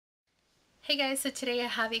Hey guys, so today I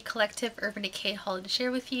have a collective Urban Decay haul to share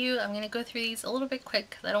with you. I'm going to go through these a little bit quick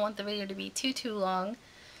because I don't want the video to be too long.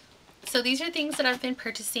 So these are things that I've been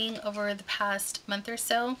purchasing over the past month or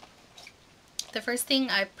so. The first thing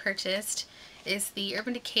I purchased is the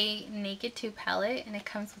Urban Decay Naked 2 palette, and it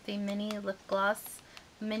comes with a mini lip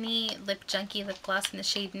junkie lip gloss in the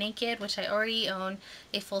shade Naked, which I already own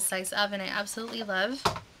a full size of and I absolutely love.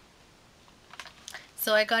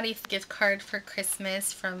 So I got a gift card for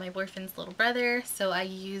Christmas from my boyfriend's little brother, so I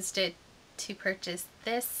used it to purchase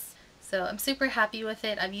this. So I'm super happy with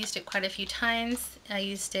it. I've used it quite a few times. I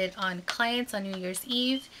used it on clients on New Year's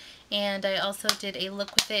Eve, and I also did a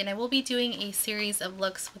look with it, and I will be doing a series of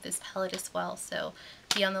looks with this palette as well, so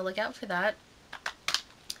be on the lookout for that.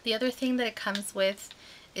 The other thing that it comes with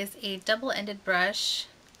is a double-ended brush,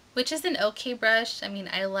 which is an okay brush. I mean,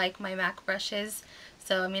 I like my MAC brushes.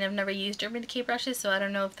 So, I mean, I've never used Urban Decay brushes, so I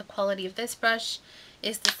don't know if the quality of this brush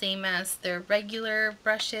is the same as their regular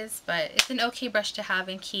brushes, but it's an okay brush to have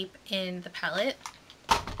and keep in the palette.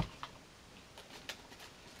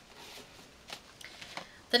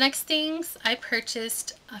 The next things I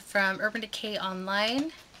purchased from Urban Decay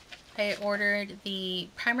online. I ordered the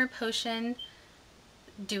Primer Potion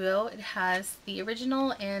Duo. It has the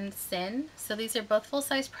original and Sin. So these are both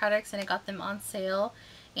full-size products, and I got them on sale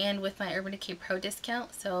and with my Urban Decay Pro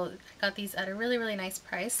discount, so I got these at a really nice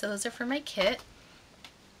price. So those are for my kit.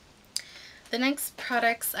 The next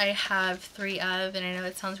products I have 3 of, and I know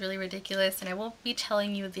it sounds really ridiculous, and I won't be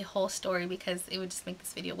telling you the whole story because it would just make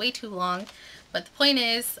this video way too long, but the point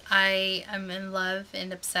is I am in love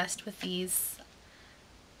and obsessed with these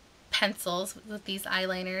pencils, with these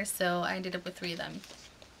eyeliners, so I ended up with 3 of them.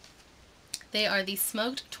 They are the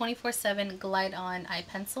Smoked 24/7 Glide On Eye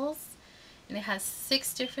Pencils. And it has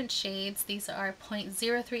 6 different shades. These are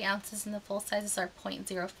 0.03 ounces and the full sizes are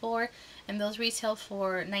 0.04, and those retail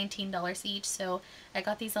for $19 each, so I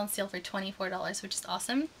got these on sale for $24, which is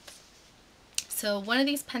awesome. So one of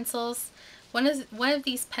these pencil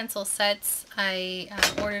sets I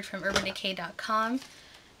ordered from urbandecay.com.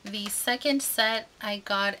 The second set I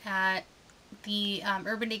got at the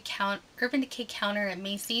Urban Decay counter at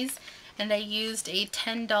Macy's, and I used a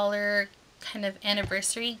 $10 kind of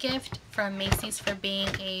anniversary gift from Macy's for being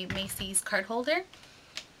a Macy's card holder.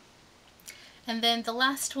 And then the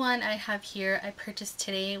last one I have here I purchased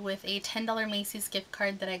today with a $10 Macy's gift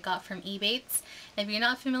card that I got from Ebates. If you're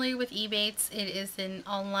not familiar with Ebates, it is an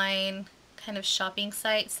online kind of shopping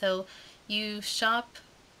site. So you shop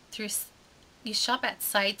at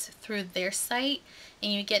sites through their site,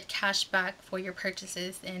 and you get cash back for your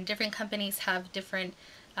purchases, and different companies have different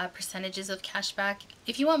percentages of cash back.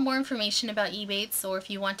 If you want more information about Ebates, or if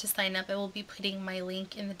you want to sign up, I will be putting my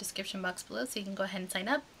link in the description box below, so you can go ahead and sign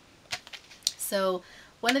up. So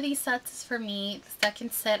one of these sets is for me. The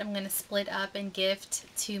second set I'm going to split up and gift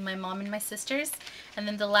to my mom and my sisters, and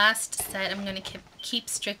then the last set I'm going to keep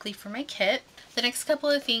strictly for my kit. The next couple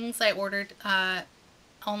of things I ordered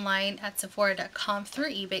online at Sephora.com through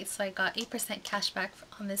Ebates, so I got 8% cash back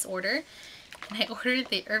on this order. And I ordered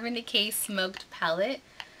the Urban Decay Smoked palette,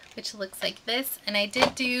 which looks like this, and I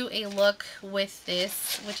did do a look with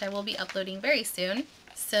this, which I will be uploading very soon.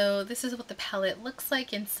 So this is what the palette looks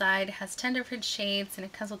like inside. It has 10 different shades, and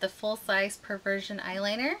it comes with a full-size Perversion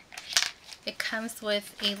eyeliner. It comes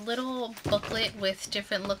with a little booklet with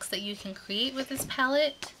different looks that you can create with this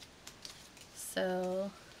palette.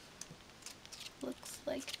 So looks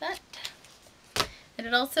like that. And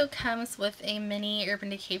it also comes with a mini Urban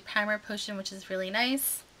Decay Primer Potion, which is really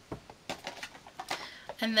nice.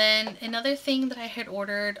 And then another thing that I had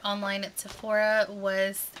ordered online at Sephora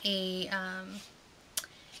was it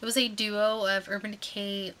was a duo of Urban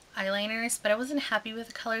Decay eyeliners, but I wasn't happy with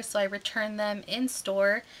the color, so I returned them in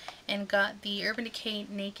store and got the Urban Decay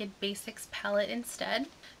Naked Basics palette instead.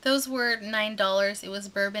 Those were $9. It was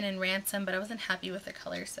Bourbon and Ransom, but I wasn't happy with the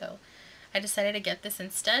color, so I decided to get this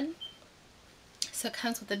instead. So it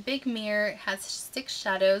comes with a big mirror. It has 6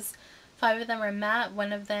 shadows. 5 of them are matte.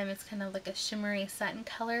 One of them is kind of like a shimmery satin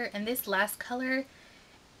color. And this last color,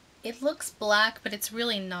 it looks black, but it's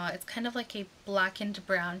really not. It's kind of like a blackened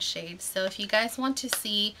brown shade. So if you guys want to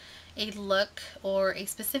see a look or a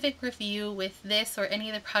specific review with this or any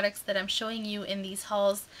of the products that I'm showing you in these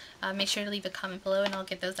hauls, make sure to leave a comment below and I'll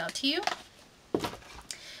get those out to you.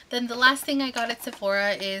 Then the last thing I got at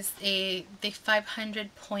Sephora is the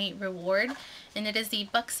 500 point reward, and it is the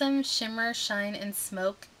Buxom Shimmer, Shine, and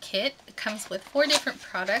Smoke kit. It comes with 4 different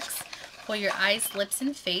products for your eyes, lips,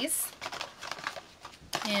 and face.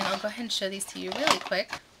 And I'll go ahead and show these to you really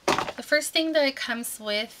quick. The first thing that it comes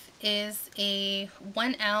with is a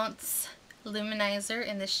 1 ounce Luminizer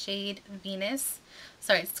in the shade Venus.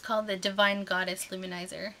 Sorry, it's called the Divine Goddess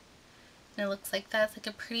Luminizer. And it looks like that. It's like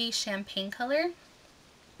a pretty champagne color.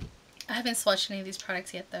 I haven't swatched any of these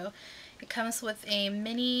products yet though. It comes with a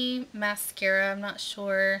mini mascara. I'm not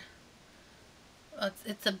sure. Oh,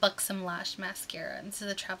 it's a Buxom Lash Mascara. This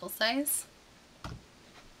is a travel size.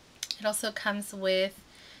 It also comes with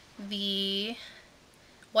the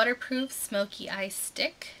waterproof smoky eye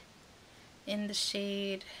stick in the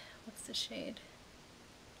shade, what's the shade?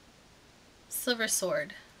 Silver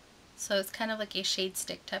Sword. So it's kind of like a shade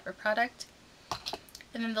stick type of product.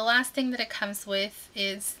 And then the last thing that it comes with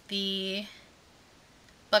is the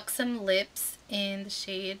Buxom lips in the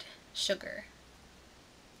shade Sugar.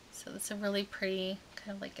 So it's a really pretty,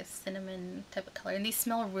 kind of like a cinnamon type of color. And these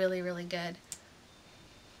smell really, really good.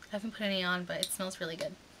 I haven't put any on, but it smells really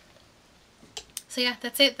good. So yeah,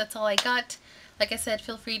 that's it. That's all I got. Like I said,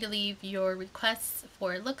 feel free to leave your requests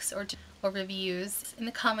for looks or reviews in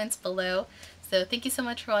the comments below. So thank you so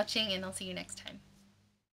much for watching, and I'll see you next time.